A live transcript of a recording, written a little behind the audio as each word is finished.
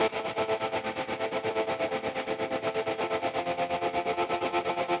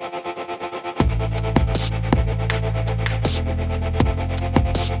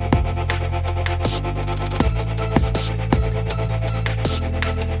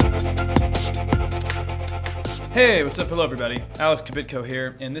Hey, what's up? Hello, everybody. Alex Kabitko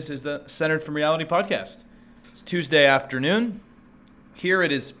here, and this is the Centered from Reality podcast. It's Tuesday afternoon. Here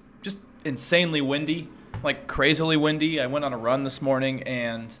it is just insanely windy, like crazily windy. I went on a run this morning,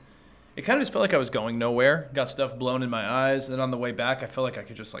 and it kind of just felt like I was going nowhere. Got stuff blown in my eyes, and on the way back, I felt like I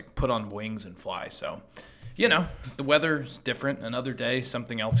could just like put on wings and fly. So, the weather's different. Another day,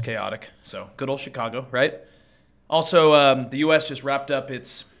 something else chaotic. So, good old Chicago, right? Also, the U.S. just wrapped up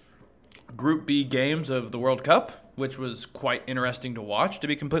its Group B games of the World Cup, which was quite interesting to watch, to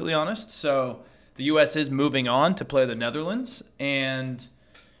be completely honest. So the U.S. is moving on to play the Netherlands, and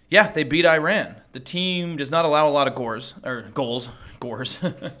yeah, they beat Iran. The team does not allow a lot of goals,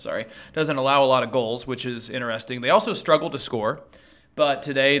 sorry, doesn't allow a lot of goals, which is interesting. They also struggle to score, but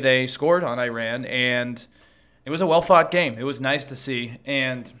today they scored on Iran, and it was a well-fought game. It was nice to see,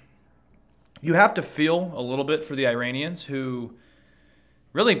 and you have to feel a little bit for the Iranians who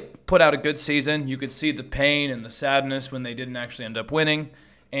really put out a good season. You could see the pain and the sadness when they didn't actually end up winning.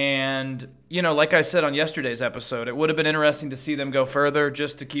 And, like I said on yesterday's episode, it would have been interesting to see them go further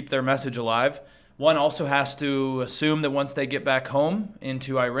just to keep their message alive. One also has to assume that once they get back home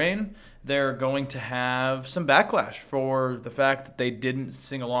into Iran, they're going to have some backlash for the fact that they didn't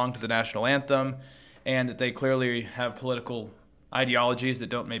sing along to the national anthem and that they clearly have political ideologies that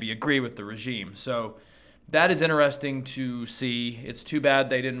don't maybe agree with the regime. So that is interesting to see. It's too bad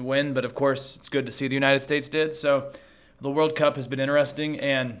they didn't win, but of course it's good to see the United States did. So the World Cup has been interesting,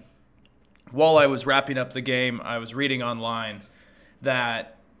 and while I was wrapping up the game, I was reading online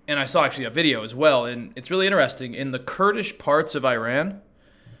that, and I saw actually a video as well, and it's really interesting. In the Kurdish parts of Iran,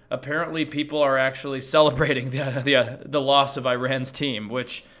 apparently people are actually celebrating the loss of Iran's team,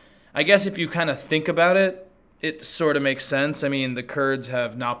 which I guess if you kind of think about it, it sort of makes sense. I mean, the Kurds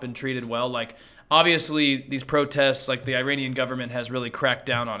have not been treated well. Like, obviously, these protests, like the Iranian government has really cracked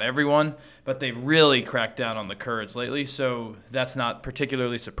down on everyone, but they've really cracked down on the Kurds lately, so that's not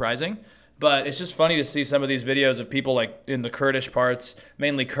particularly surprising. But it's just funny to see some of these videos of people like in the Kurdish parts,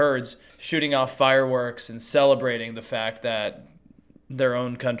 mainly Kurds, shooting off fireworks and celebrating the fact that their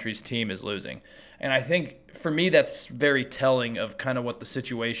own country's team is losing. And I think, for me, that's very telling of kind of what the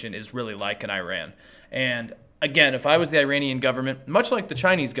situation is really like in Iran. And again, if I was the Iranian government, much like the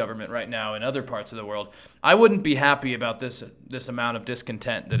Chinese government right now in other parts of the world, I wouldn't be happy about this amount of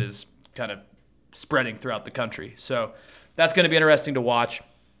discontent that is kind of spreading throughout the country. So that's going to be interesting to watch.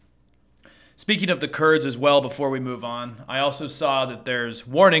 Speaking of the Kurds as well, before we move on, I also saw that there's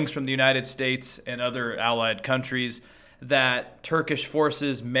warnings from the United States and other allied countries that Turkish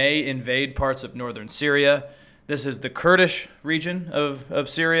forces may invade parts of northern Syria. This is the Kurdish region of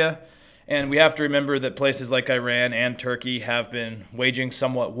Syria. And we have to remember that places like Iran and Turkey have been waging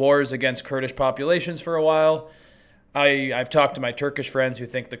somewhat wars against Kurdish populations for a while. I've talked to my Turkish friends who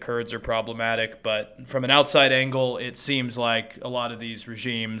think the Kurds are problematic, but from an outside angle, it seems like a lot of these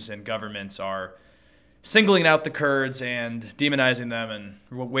regimes and governments are singling out the Kurds and demonizing them and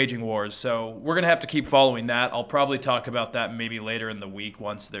waging wars. So we're going to have to keep following that. I'll probably talk about that maybe later in the week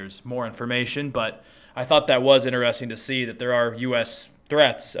once there's more information, but I thought that was interesting to see that there are U.S.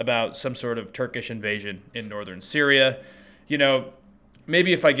 threats about some sort of Turkish invasion in northern Syria.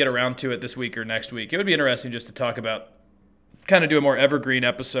 Maybe if I get around to it this week or next week, it would be interesting just to talk about, kind of do a more evergreen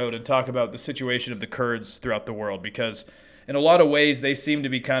episode and talk about the situation of the Kurds throughout the world, because in a lot of ways they seem to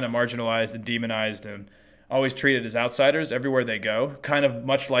be kind of marginalized and demonized and always treated as outsiders everywhere they go, kind of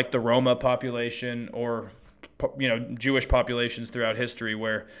much like the Roma population or Jewish populations throughout history,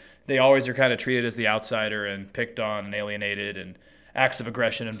 where they always are kind of treated as the outsider and picked on and alienated, and acts of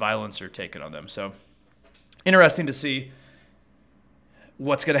aggression and violence are taken on them. So interesting to see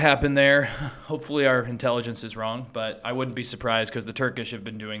what's going to happen there. Hopefully our intelligence is wrong, but I wouldn't be surprised because the Turkish have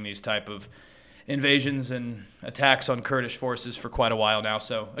been doing these type of invasions and attacks on Kurdish forces for quite a while now.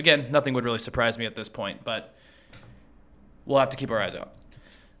 So again, nothing would really surprise me at this point, but we'll have to keep our eyes out.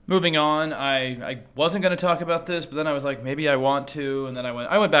 Moving on, I wasn't going to talk about this, but then I was like, maybe I want to, and then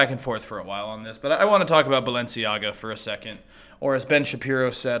I went back and forth for a while on this, but I want to talk about Balenciaga for a second, or as Ben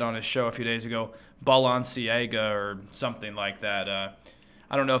Shapiro said on his show a few days ago, Balenciaga or something like that.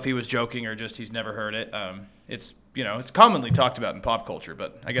 I don't know if he was joking or just he's never heard it. It's commonly talked about in pop culture,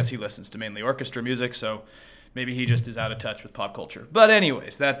 but I guess he listens to mainly orchestra music, so maybe he just is out of touch with pop culture. But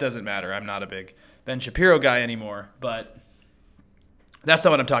anyways, that doesn't matter. I'm not a big Ben Shapiro guy anymore, but that's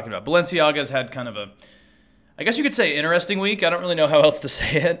not what I'm talking about. Balenciaga's had kind of I guess you could say, interesting week. I don't really know how else to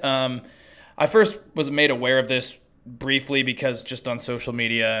say it. I first was made aware of this briefly because just on social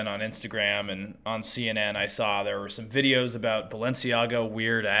media and on Instagram and on CNN, I saw there were some videos about Balenciaga,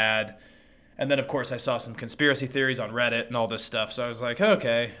 weird ad. And then, of course, I saw some conspiracy theories on Reddit and all this stuff. So I was like,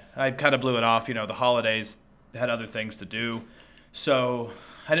 okay, I kind of blew it off. The holidays had other things to do. So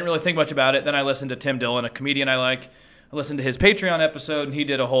I didn't really think much about it. Then I listened to Tim Dillon, a comedian I like. I listened to his Patreon episode, and he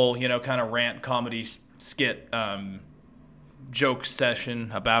did a whole, kind of rant comedy skit joke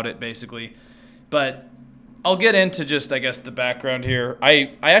session about it, basically. But I'll get into just, I guess, the background here.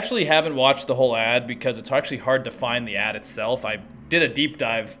 I actually haven't watched the whole ad because it's actually hard to find the ad itself. I did a deep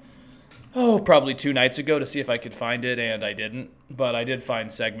dive, probably 2 nights ago to see if I could find it, and I didn't. But I did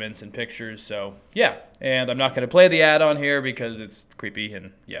find segments and pictures, so yeah. And I'm not going to play the ad on here because it's creepy,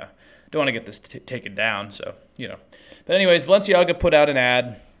 and yeah, don't want to get this taken down, so, But anyways, Balenciaga put out an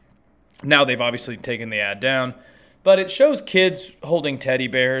ad. Now they've obviously taken the ad down. But it shows kids holding teddy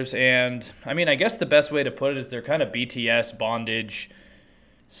bears, and I mean, I guess the best way to put it is they're kind of BTS, bondage,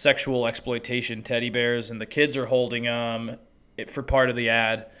 sexual exploitation teddy bears, and the kids are holding it for part of the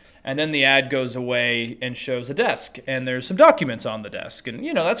ad. And then the ad goes away and shows a desk, and there's some documents on the desk. And,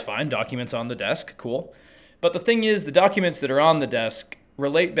 that's fine, documents on the desk, cool. But the thing is, the documents that are on the desk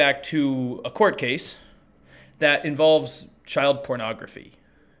relate back to a court case that involves child pornography.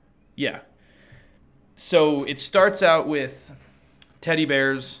 Yeah. So it starts out with teddy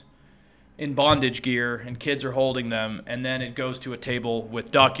bears in bondage gear, and kids are holding them, and then it goes to a table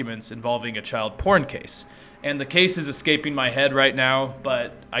with documents involving a child porn case. And the case is escaping my head right now,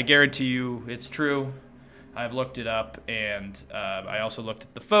 but I guarantee you it's true. I've looked it up, and I also looked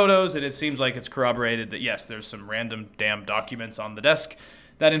at the photos, and it seems like it's corroborated that, yes, there's some random damn documents on the desk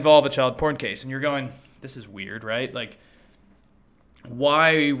that involve a child porn case. And you're going, this is weird, right? Like,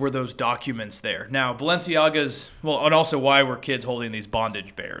 why were those documents there? Now, Balenciaga's, and also why were kids holding these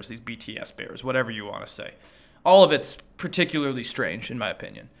bondage bears, these BTS bears, whatever you want to say. All of it's particularly strange, in my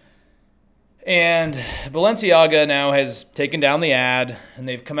opinion. And Balenciaga now has taken down the ad, and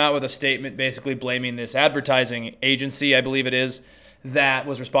they've come out with a statement basically blaming this advertising agency, I believe it is, that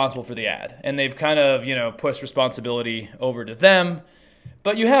was responsible for the ad. And they've kind of, pushed responsibility over to them.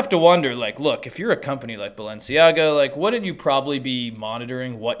 But you have to wonder, look, if you're a company like Balenciaga, wouldn't you probably be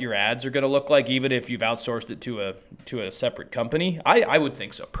monitoring what your ads are going to look like, even if you've outsourced it to a separate company? I would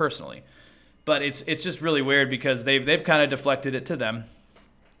think so, personally. But it's just really weird because they've kind of deflected it to them.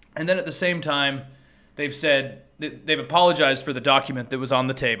 And then at the same time, they've said they've apologized for the document that was on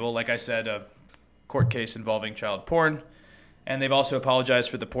the table, like I said, a court case involving child porn. And they've also apologized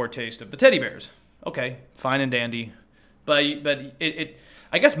for the poor taste of the teddy bears. Okay, fine and dandy. But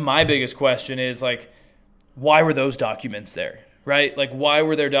I guess my biggest question is, why were those documents there, right? Why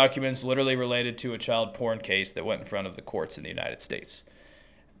were there documents literally related to a child porn case that went in front of the courts in the United States?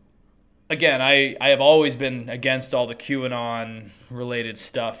 Again, I have always been against all the QAnon-related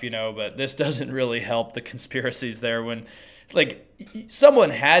stuff, but this doesn't really help the conspiracies there when,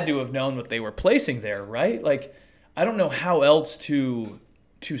 someone had to have known what they were placing there, right? I don't know how else to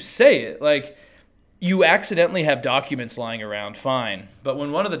say it. You accidentally have documents lying around, fine. But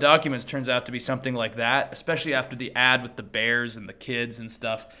when one of the documents turns out to be something like that, especially after the ad with the bears and the kids and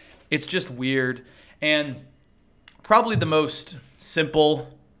stuff, it's just weird. And probably the most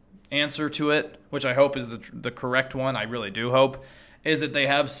simple answer to it, which I hope is the correct one, I really do hope, is that they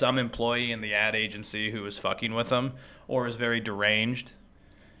have some employee in the ad agency who is fucking with them or is very deranged.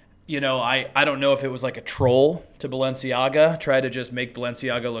 I don't know if it was a troll to Balenciaga, try to just make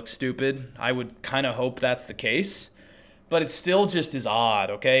Balenciaga look stupid. I would kind of hope that's the case. But it still just is odd,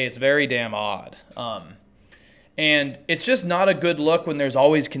 okay? It's very damn odd. And it's just not a good look when there's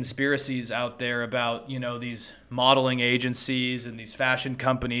always conspiracies out there about, these modeling agencies and these fashion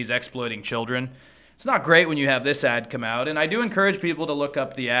companies exploiting children. It's not great when you have this ad come out. And I do encourage people to look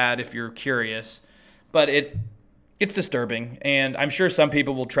up the ad if you're curious. But it's disturbing, and I'm sure some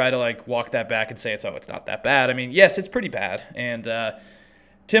people will try to walk that back and say it's not that bad. I mean, yes, it's pretty bad. And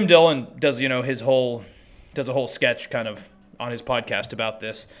Tim Dillon does a whole sketch kind of on his podcast about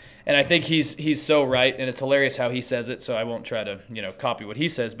this, and I think he's so right, and it's hilarious how he says it. So I won't try to copy what he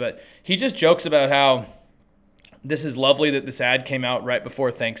says, but he just jokes about how this is lovely that this ad came out right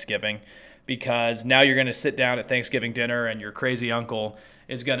before Thanksgiving, because now you're going to sit down at Thanksgiving dinner and your crazy uncle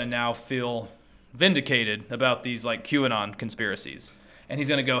is going to now feel vindicated about these QAnon conspiracies. And he's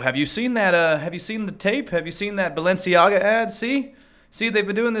going to go, have you seen that? Have you seen the tape? Have you seen that Balenciaga ad? See, they've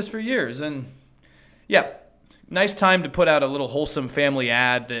been doing this for years. And yeah, nice time to put out a little wholesome family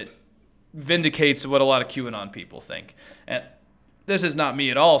ad that vindicates what a lot of QAnon people think. And this is not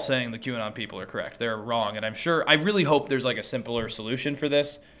me at all saying the QAnon people are correct. They're wrong. And I really hope there's a simpler solution for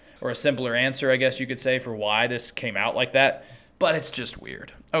this, or a simpler answer, I guess you could say, for why this came out like that. But it's just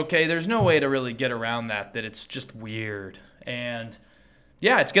weird. Okay, there's no way to really get around that it's just weird. And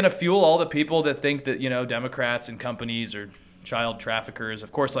yeah, it's going to fuel all the people that think that, Democrats and companies are child traffickers.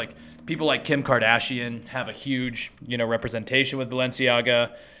 Of course, like people like Kim Kardashian have a huge, representation with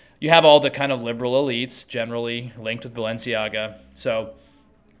Balenciaga. You have all the kind of liberal elites generally linked with Balenciaga. So,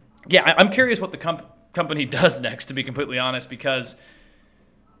 yeah, I'm curious what the company does next, to be completely honest, because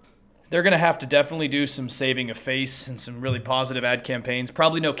they're going to have to definitely do some saving of face and some really positive ad campaigns.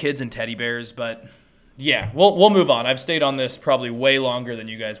 Probably no kids and teddy bears, but yeah, we'll move on. I've stayed on this probably way longer than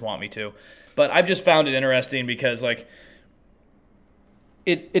you guys want me to, but I've just found it interesting because, like,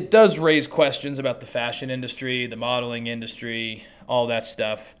 it does raise questions about the fashion industry, the modeling industry, all that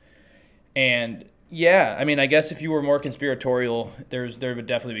stuff. And yeah, I mean, I guess if you were more conspiratorial, there would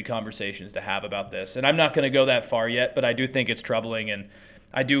definitely be conversations to have about this. And I'm not going to go that far yet, but I do think it's troubling, and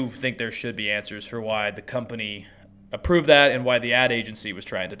I do think there should be answers for why the company approved that and why the ad agency was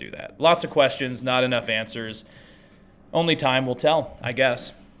trying to do that. Lots of questions, not enough answers. Only time will tell, I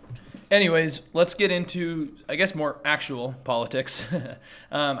guess. Anyways, let's get into, I guess, more actual politics.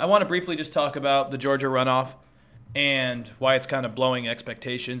 I want to briefly just talk about the Georgia runoff and why it's kind of blowing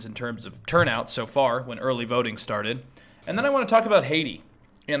expectations in terms of turnout so far when early voting started. And then I want to talk about Haiti.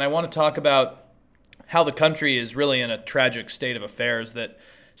 And I want to talk about how the country is really in a tragic state of affairs, that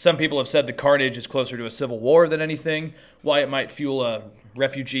some people have said the carnage is closer to a civil war than anything, why it might fuel a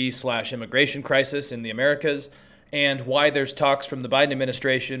refugee/immigration crisis in the Americas, and why there's talks from the Biden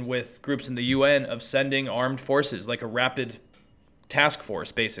administration with groups in the UN of sending armed forces, like a rapid task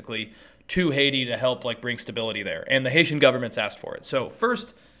force, basically, to Haiti to help bring stability there. And the Haitian government's asked for it. So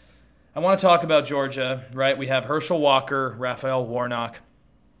first, I want to talk about Georgia, right? We have Herschel Walker, Raphael Warnock.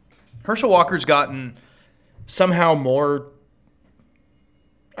 Herschel Walker's gotten somehow more,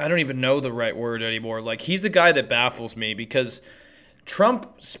 I don't even know the right word anymore. He's the guy that baffles me because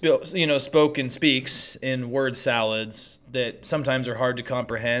Trump spoke and speaks in word salads that sometimes are hard to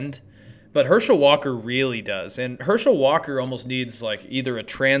comprehend. But Herschel Walker really does. And Herschel Walker almost needs either a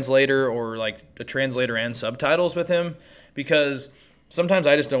translator or a translator and subtitles with him, because sometimes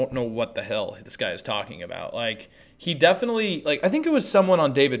I just don't know what the hell this guy is talking about. He definitely, I think it was someone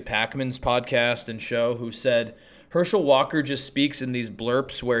on David Pakman's podcast and show who said Herschel Walker just speaks in these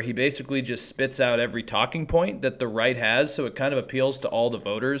blurps where he basically just spits out every talking point that the right has, so it kind of appeals to all the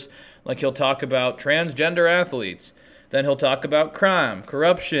voters. He'll talk about transgender athletes. Then he'll talk about crime,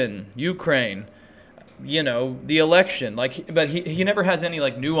 corruption, Ukraine, the election. But he never has any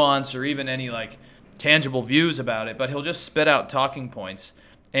nuance or even any tangible views about it. But he'll just spit out talking points,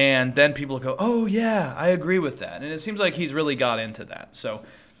 and then people go, "Oh yeah, I agree with that." And it seems like he's really got into that. So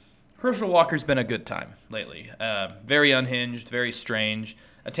Herschel Walker's been a good time lately. Very unhinged, very strange,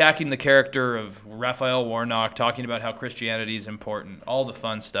 attacking the character of Raphael Warnock, talking about how Christianity is important, all the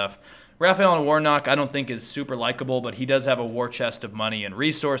fun stuff. Raphael Warnock, I don't think is super likable, but he does have a war chest of money and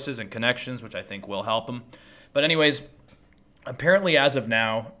resources and connections, which I think will help him. But anyways, apparently as of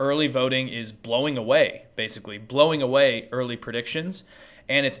now, early voting is blowing away early predictions,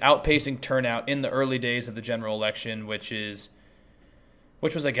 and it's outpacing turnout in the early days of the general election, which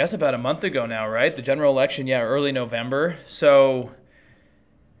was, I guess, about a month ago now, right? The general election, early November. So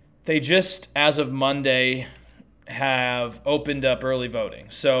they just, as of Monday, have opened up early voting.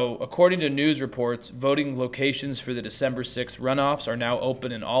 So according to news reports, voting locations for the December 6th runoffs are now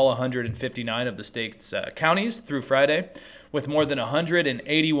open in all 159 of the state's counties through Friday, with more than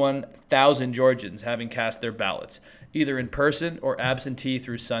 181,000 Georgians having cast their ballots, either in person or absentee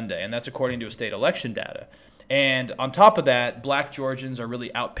through Sunday. And that's according to state election data. And on top of that, black Georgians are really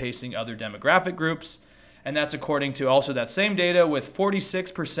outpacing other demographic groups. And that's according to also that same data, with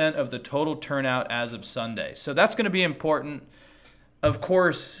 46% of the total turnout as of Sunday. So that's going to be important. Of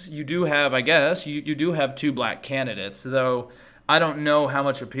course, you do have, you do have two black candidates, though I don't know how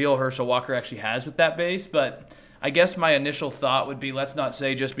much appeal Herschel Walker actually has with that base. But I guess my initial thought would be, let's not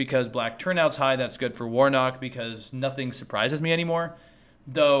say just because black turnout's high, that's good for Warnock, because nothing surprises me anymore.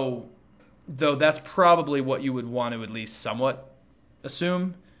 Though that's probably what you would want to at least somewhat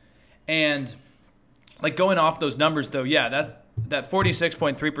assume. And going off those numbers, though, that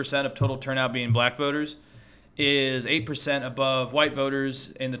 46.3% of total turnout being black voters is 8% above white voters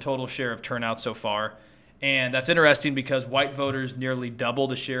in the total share of turnout so far. And that's interesting because white voters nearly double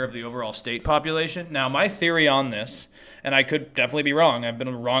the share of the overall state population. Now, my theory on this, and I could definitely be wrong, I've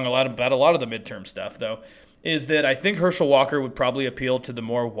been wrong about a lot of the midterm stuff, though, is that I think Herschel Walker would probably appeal to the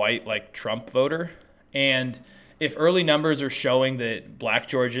more white, Trump voter. And if early numbers are showing that black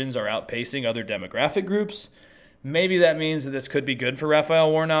Georgians are outpacing other demographic groups, maybe that means that this could be good for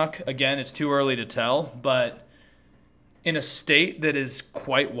Raphael Warnock. Again, it's too early to tell, but in a state that is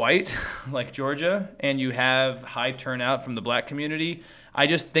quite white, like Georgia, and you have high turnout from the black community, I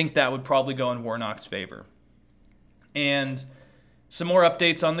just think that would probably go in Warnock's favor. And some more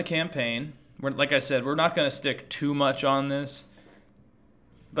updates on the campaign. Like I said, we're not going to stick too much on this.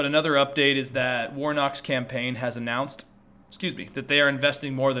 But another update is that Warnock's campaign has announced, that they are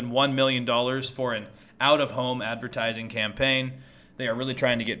investing more than $1 million for an out-of-home advertising campaign. They are really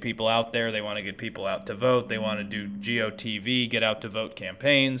trying to get people out there. They want to get people out to vote. They want to do GOTV, get out to vote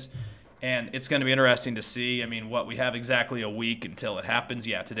campaigns. And it's going to be interesting to see. I mean, we have exactly a week until it happens.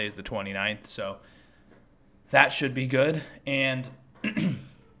 Yeah, today's the 29th, so that should be good. And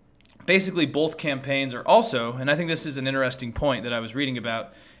basically both campaigns are also, and I think this is an interesting point that I was reading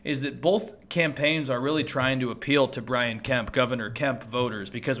about, is that both campaigns are really trying to appeal to Brian Kemp, Governor Kemp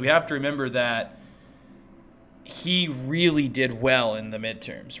voters, because we have to remember that he really did well in the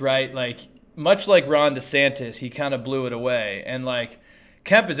midterms, right? Like, much like Ron DeSantis, he kind of blew it away. And,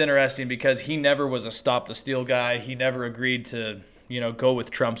 Kemp is interesting because he never was a stop the steal guy. He never agreed to, go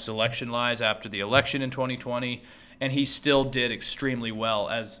with Trump's election lies after the election in 2020, and he still did extremely well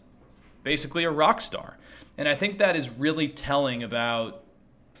as basically a rock star. And I think that is really telling about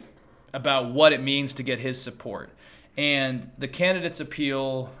what it means to get his support. And the candidates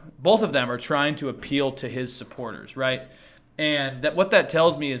both of them are trying to appeal to his supporters, right? And what that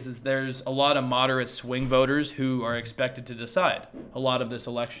tells me is there's a lot of moderate swing voters who are expected to decide a lot of this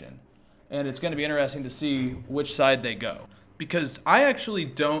election. And it's going to be interesting to see which side they go. Because I actually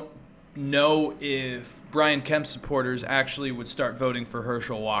don't know if Brian Kemp supporters actually would start voting for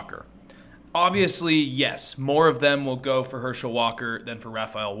Herschel Walker. Obviously, yes, more of them will go for Herschel Walker than for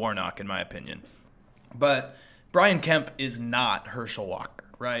Raphael Warnock, in my opinion. But Brian Kemp is not Herschel Walker,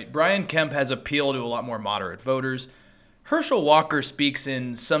 right? Brian Kemp has appeal to a lot more moderate voters. Herschel Walker speaks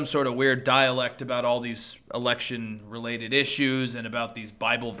in some sort of weird dialect about all these election-related issues and about these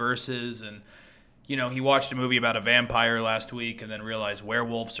Bible verses. And, he watched a movie about a vampire last week and then realized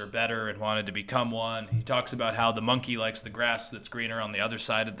werewolves are better and wanted to become one. He talks about how the monkey likes the grass that's greener on the other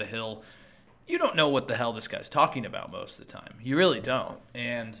side of the hill. You don't know what the hell this guy's talking about most of the time. You really don't.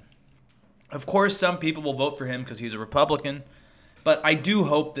 And, of course, some people will vote for him because he's a Republican. But I do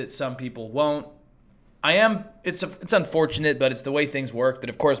hope that some people won't. It's unfortunate, but it's the way things work, that,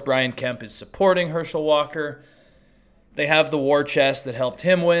 of course, Brian Kemp is supporting Herschel Walker. They have the war chest that helped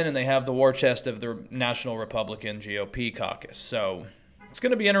him win, and they have the war chest of the National Republican GOP caucus. So it's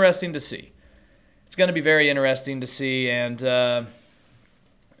going to be interesting to see. It's going to be very interesting to see, and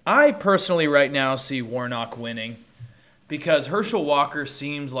I personally right now see Warnock winning because Herschel Walker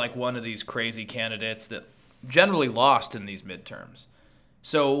seems like one of these crazy candidates that generally lost in these midterms.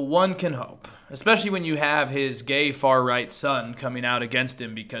 So one can hope, especially when you have his gay far-right son coming out against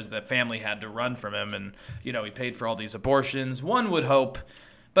him because the family had to run from him and, he paid for all these abortions. One would hope.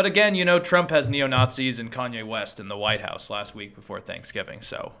 But again, Trump has neo-Nazis and Kanye West in the White House last week before Thanksgiving.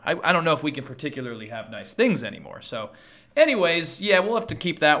 So I don't know if we can particularly have nice things anymore. So anyways, yeah, we'll have to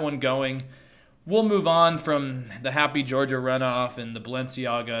keep that one going. We'll move on from the Happy Georgia runoff and the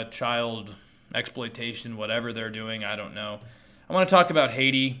Balenciaga child exploitation, whatever they're doing, I don't know. I want to talk about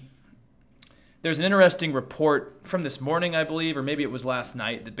Haiti. There's an interesting report from this morning, I believe, or maybe it was last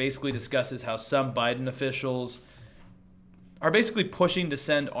night, that basically discusses how some Biden officials are basically pushing to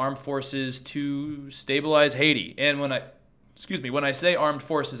send armed forces to stabilize Haiti. And when I say armed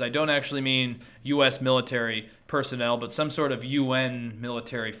forces, I don't actually mean U.S. military personnel, but some sort of UN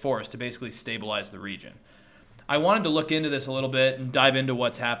military force to basically stabilize the region. I wanted to look into this a little bit and dive into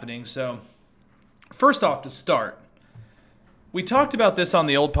what's happening. So, first off, to start, we talked about this on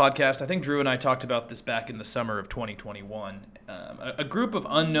the old podcast. I think Drew and I talked about this back in the summer of 2021. A group of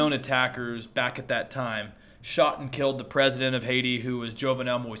unknown attackers back at that time shot and killed the president of Haiti, who was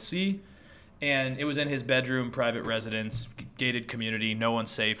Jovenel Moïse, and it was in his bedroom, private residence, gated community, no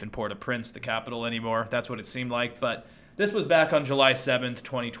one's safe in Port-au-Prince, the capital, anymore. That's what it seemed like. But this was back on July 7th,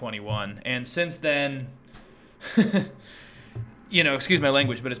 2021. And since then, excuse my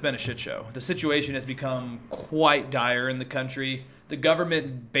language, but it's been a shit show. The situation has become quite dire in the country. The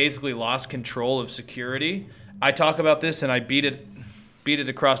government basically lost control of security. I talk about this and I beat it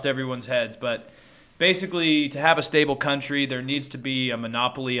across everyone's heads, but basically, to have a stable country, there needs to be a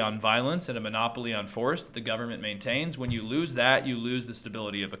monopoly on violence and a monopoly on force that the government maintains. When you lose that, you lose the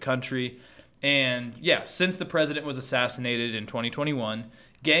stability of a country. And yeah, since the president was assassinated in 2021,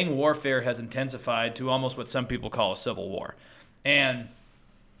 gang warfare has intensified to almost what some people call a civil war. And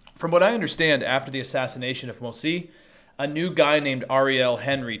from what I understand, after the assassination of Moïse, a new guy named Ariel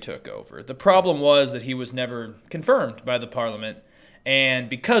Henry took over. The problem was that he was never confirmed by the parliament. And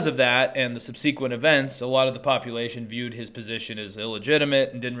because of that and the subsequent events, a lot of the population viewed his position as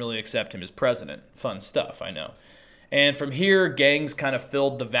illegitimate and didn't really accept him as president. Fun stuff, I know. And from here, gangs kind of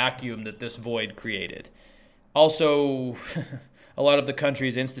filled the vacuum that this void created. Also, a lot of the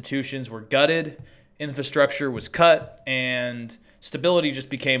country's institutions were gutted, infrastructure was cut, and stability just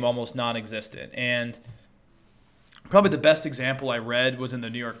became almost non existent. And probably the best example I read was in the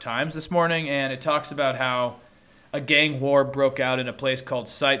New York Times this morning, and it talks about how a gang war broke out in a place called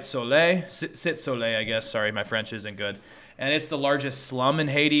Cite Soleil. Cite Soleil, I guess. Sorry, my French isn't good. And it's the largest slum in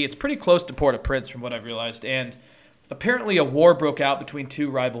Haiti. It's pretty close to Port-au-Prince, from what I've realized. And apparently, a war broke out between two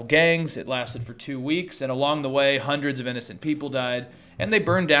rival gangs. It lasted for 2 weeks, and along the way, hundreds of innocent people died, and they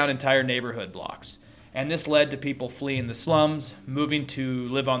burned down entire neighborhood blocks. And this led to people fleeing the slums, moving to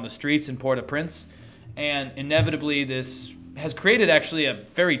live on the streets in Port-au-Prince. And inevitably, this has created actually a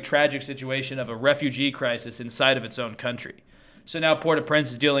very tragic situation of a refugee crisis inside of its own country. So now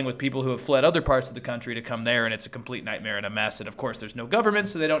Port-au-Prince is dealing with people who have fled other parts of the country to come there, and it's a complete nightmare and a mess. And of course, there's no government,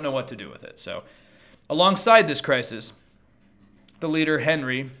 so they don't know what to do with it. So alongside this crisis, the leader,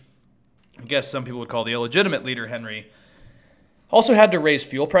 Henry, I guess some people would call the illegitimate leader, Henry, also had to raise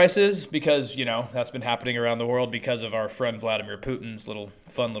fuel prices because, that's been happening around the world because of our friend Vladimir Putin's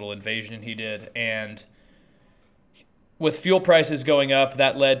fun little invasion he did. And with fuel prices going up,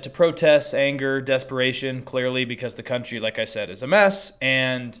 that led to protests, anger, desperation, clearly because the country, like I said, is a mess.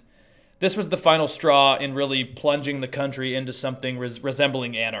 And this was the final straw in really plunging the country into something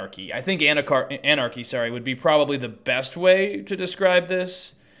resembling anarchy. I think anarchy would be probably the best way to describe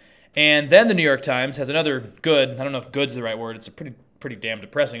this. And then the New York Times has another good, I don't know if good's the right word, it's a pretty damn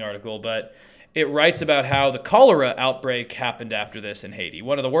depressing article, but it writes about how the cholera outbreak happened after this in Haiti.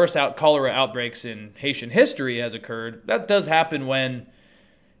 One of the worst cholera outbreaks in Haitian history has occurred. That does happen when,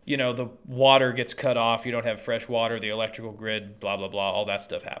 the water gets cut off, you don't have fresh water, the electrical grid, blah, blah, blah, all that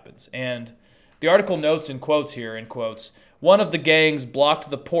stuff happens. And the article notes in quotes, one of the gangs blocked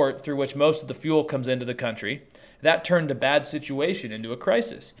the port through which most of the fuel comes into the country. That turned a bad situation into a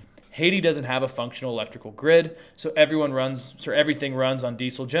crisis. Haiti doesn't have a functional electrical grid, so everything runs on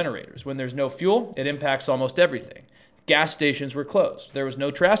diesel generators. When there's no fuel, it impacts almost everything. Gas stations were closed. There was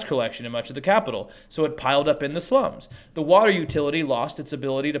no trash collection in much of the capital, so it piled up in the slums. The water utility lost its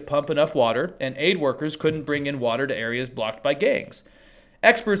ability to pump enough water, and aid workers couldn't bring in water to areas blocked by gangs.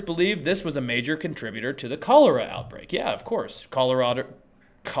 Experts believe this was a major contributor to the cholera outbreak. Yeah, of course. Cholera,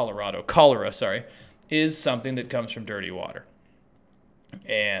 is something that comes from dirty water.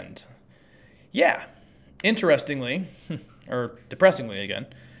 And yeah, interestingly, or depressingly again,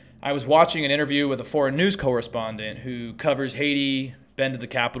 I was watching an interview with a foreign news correspondent who covers Haiti, been to the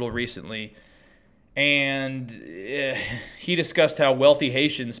capital recently, and he discussed how wealthy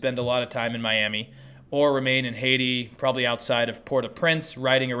Haitians spend a lot of time in Miami or remain in Haiti, probably outside of Port-au-Prince,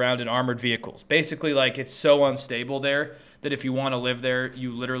 riding around in armored vehicles. Basically, it's so unstable there that if you want to live there,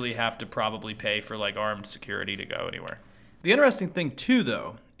 you literally have to probably pay for armed security to go anywhere. The interesting thing, too,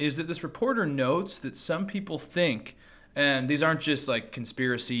 though, is that this reporter notes that some people think, and these aren't just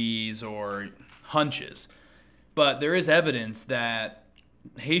conspiracies or hunches, but there is evidence that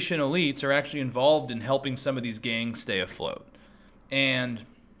Haitian elites are actually involved in helping some of these gangs stay afloat. And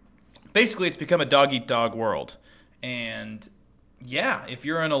basically, it's become a dog-eat-dog world. And yeah, if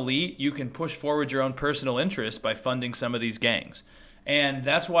you're an elite, you can push forward your own personal interests by funding some of these gangs. And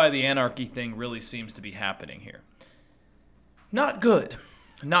that's why the anarchy thing really seems to be happening here. Not good.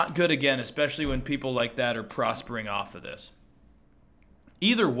 Not good again, especially when people like that are prospering off of this.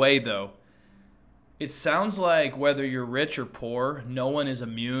 Either way, though, it sounds like whether you're rich or poor, no one is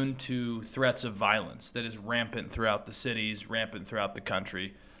immune to threats of violence that is rampant throughout the cities, rampant throughout the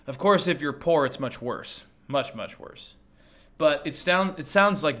country. Of course, if you're poor, it's much worse. Much, much worse. But it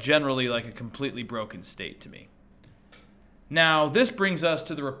sounds generally like a completely broken state to me. Now, this brings us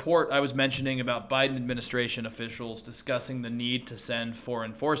to the report I was mentioning about Biden administration officials discussing the need to send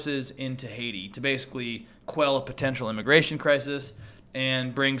foreign forces into Haiti to basically quell a potential immigration crisis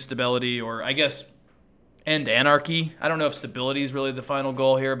and bring stability, or I guess end anarchy. I don't know if stability is really the final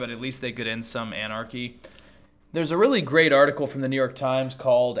goal here, but at least they could end some anarchy. There's a really great article from the New York Times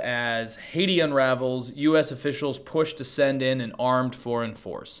called As Haiti Unravels, U.S. Officials Push to Send in an Armed Foreign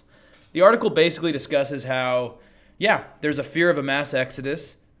Force. The article basically discusses how there's a fear of a mass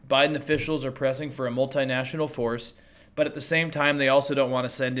exodus. Biden officials are pressing for a multinational force, but at the same time, they also don't want to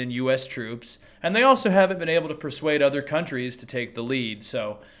send in U.S. troops, and they also haven't been able to persuade other countries to take the lead.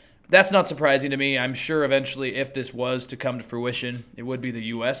 So that's not surprising to me. I'm sure eventually, if this was to come to fruition, it would be the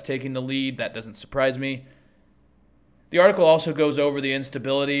U.S. taking the lead. That doesn't surprise me. The article also goes over the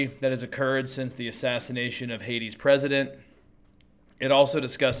instability that has occurred since the assassination of Haiti's president. It also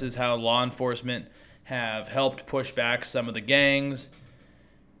discusses how law enforcement have helped push back some of the gangs,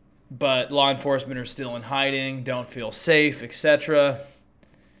 but law enforcement are still in hiding, don't feel safe, etc.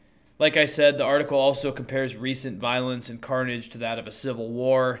 Like I said, the article also compares recent violence and carnage to that of a civil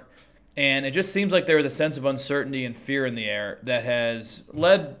war. And it just seems like there is a sense of uncertainty and fear in the air that has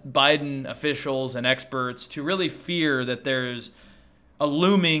led Biden officials and experts to really fear that there's a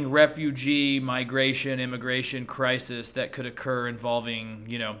looming refugee, migration, immigration crisis that could occur involving,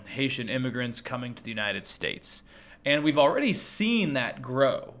 Haitian immigrants coming to the United States. And we've already seen that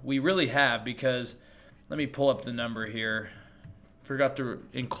grow. We really have, because let me pull up the number here. Forgot to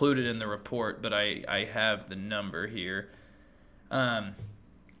include it in the report, but I have the number here.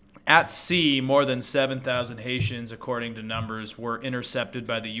 At sea, more than 7,000 Haitians, according to numbers, were intercepted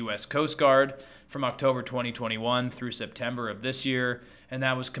by the U.S. Coast Guard from October 2021 through September of this year, and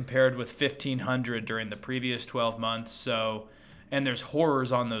that was compared with 1,500 during the previous 12 months. And there's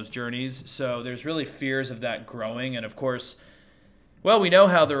horrors on those journeys, so there's really fears of that growing. And of course, well, we know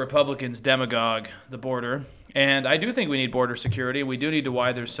how the Republicans demagogue the border, and I do think we need border security. We do need to know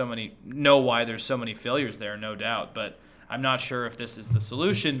why there's so many failures there, no doubt, but I'm not sure if this is the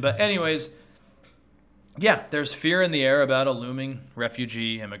solution. But anyways, yeah, there's fear in the air about a looming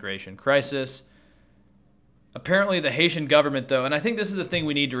refugee immigration crisis. Apparently the Haitian government, though, and I think this is the thing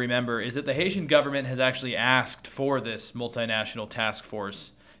we need to remember, is that the Haitian government has actually asked for this multinational task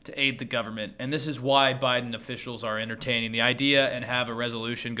force to aid the government. And this is why Biden officials are entertaining the idea and have a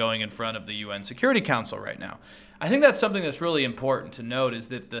resolution going in front of the UN Security Council right now. I think that's something that's really important to note, is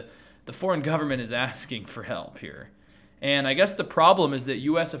that the foreign government is asking for help here. And I guess the problem is that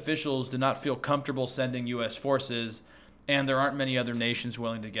U.S. officials do not feel comfortable sending U.S. forces, and there aren't many other nations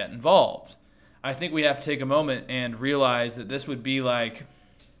willing to get involved. I think we have to take a moment and realize that this would be like,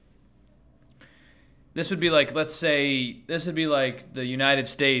 let's say, this would be like the United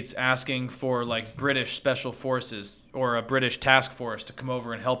States asking for like British special forces or a British task force to come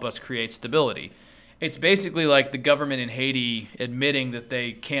over and help us create stability. It's basically like the government in Haiti admitting that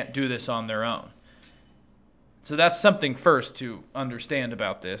they can't do this on their own. So that's something first to understand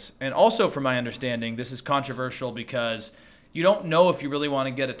about this. And also, from my understanding, this is controversial because you don't know if you really want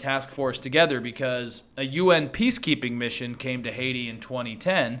to get a task force together, because a UN peacekeeping mission came to Haiti in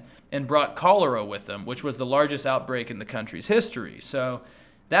 2010 and brought cholera with them, which was the largest outbreak in the country's history. So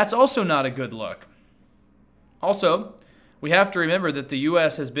that's also not a good look. Also, we have to remember that the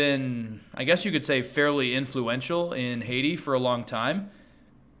U.S. has been, I guess you could say, fairly influential in Haiti for a long time.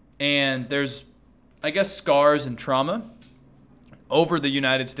 And there's, I guess, scars and trauma over the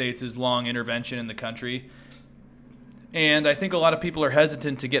United States' long intervention in the country. And I think a lot of people are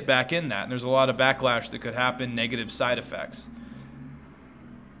hesitant to get back in that. And there's a lot of backlash that could happen, negative side effects.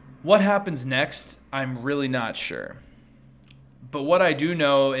 What happens next, I'm really not sure. But what I do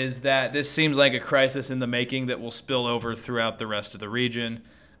know is that this seems like a crisis in the making that will spill over throughout the rest of the region.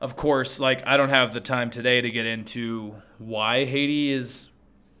 Of course, I don't have the time today to get into why Haiti is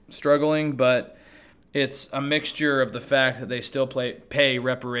struggling, but it's a mixture of the fact that they still pay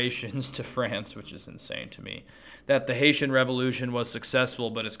reparations to France, which is insane to me. That the Haitian Revolution was successful,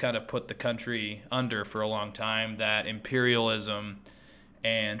 but it's kind of put the country under for a long time. That imperialism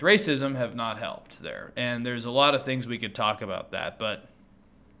and racism have not helped there. And there's a lot of things we could talk about that. But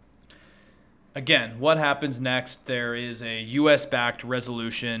again, what happens next? There is a U.S.-backed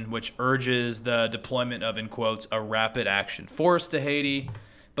resolution which urges the deployment of, in quotes, a rapid action force to Haiti.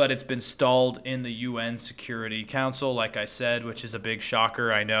 But it's been stalled in the UN Security Council, like I said, which is a big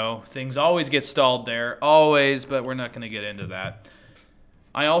shocker, I know. Things always get stalled there, always, but we're not going to get into that.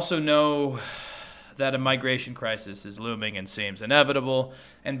 I also know that a migration crisis is looming and seems inevitable.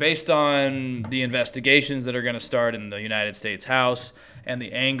 And based on the investigations that are going to start in the United States House and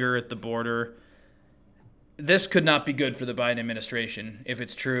the anger at the border, this could not be good for the Biden administration if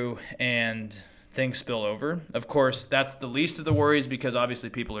it's true and things spill over. Of course, that's the least of the worries, because obviously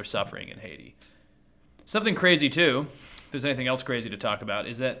people are suffering in Haiti. Something crazy too, if there's anything else crazy to talk about,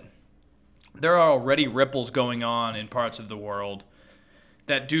 is that there are already ripples going on in parts of the world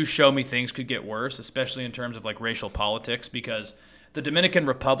that do show me things could get worse, especially in terms of racial politics, because the Dominican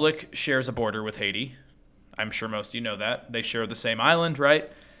Republic shares a border with Haiti. I'm sure most of you know that. They share the same island, right?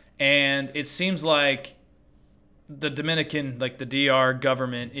 And it seems like the Dominican, the DR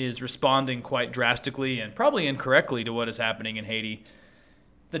government, is responding quite drastically and probably incorrectly to what is happening in Haiti.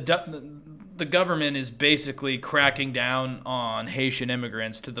 The government is basically cracking down on Haitian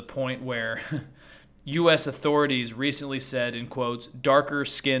immigrants to the point where U.S. authorities recently said, in quotes,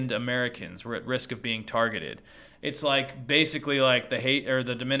 darker-skinned Americans were at risk of being targeted. It's basically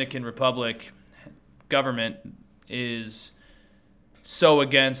the Dominican Republic government is so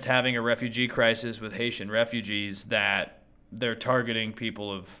against having a refugee crisis with Haitian refugees that they're targeting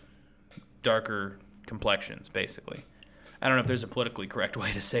people of darker complexions, basically. I don't know if there's a politically correct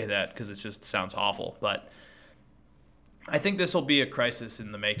way to say that because it just sounds awful. But I think this will be a crisis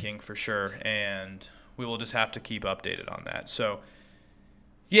in the making for sure, and we will just have to keep updated on that. So,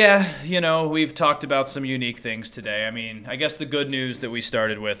 yeah, we've talked about some unique things today. I mean, I guess the good news that we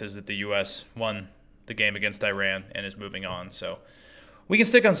started with is that the U.S. won the game against Iran and is moving on. So we can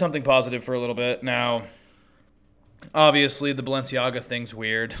stick on something positive for a little bit. Now, obviously, the Balenciaga thing's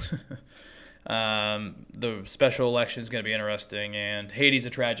weird. The special election is going to be interesting, and Haiti's a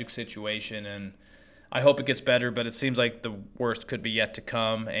tragic situation, and I hope it gets better, but it seems like the worst could be yet to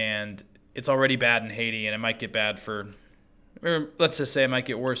come, and it's already bad in Haiti, and it might get bad or let's just say it might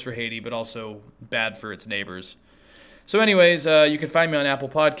get worse for Haiti, but also bad for its neighbors. So anyways, you can find me on Apple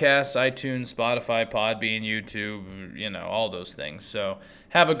Podcasts, iTunes, Spotify, Podbean, YouTube, all those things. So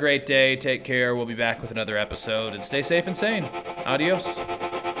have a great day. Take care. We'll be back with another episode, and stay safe and sane. Adios.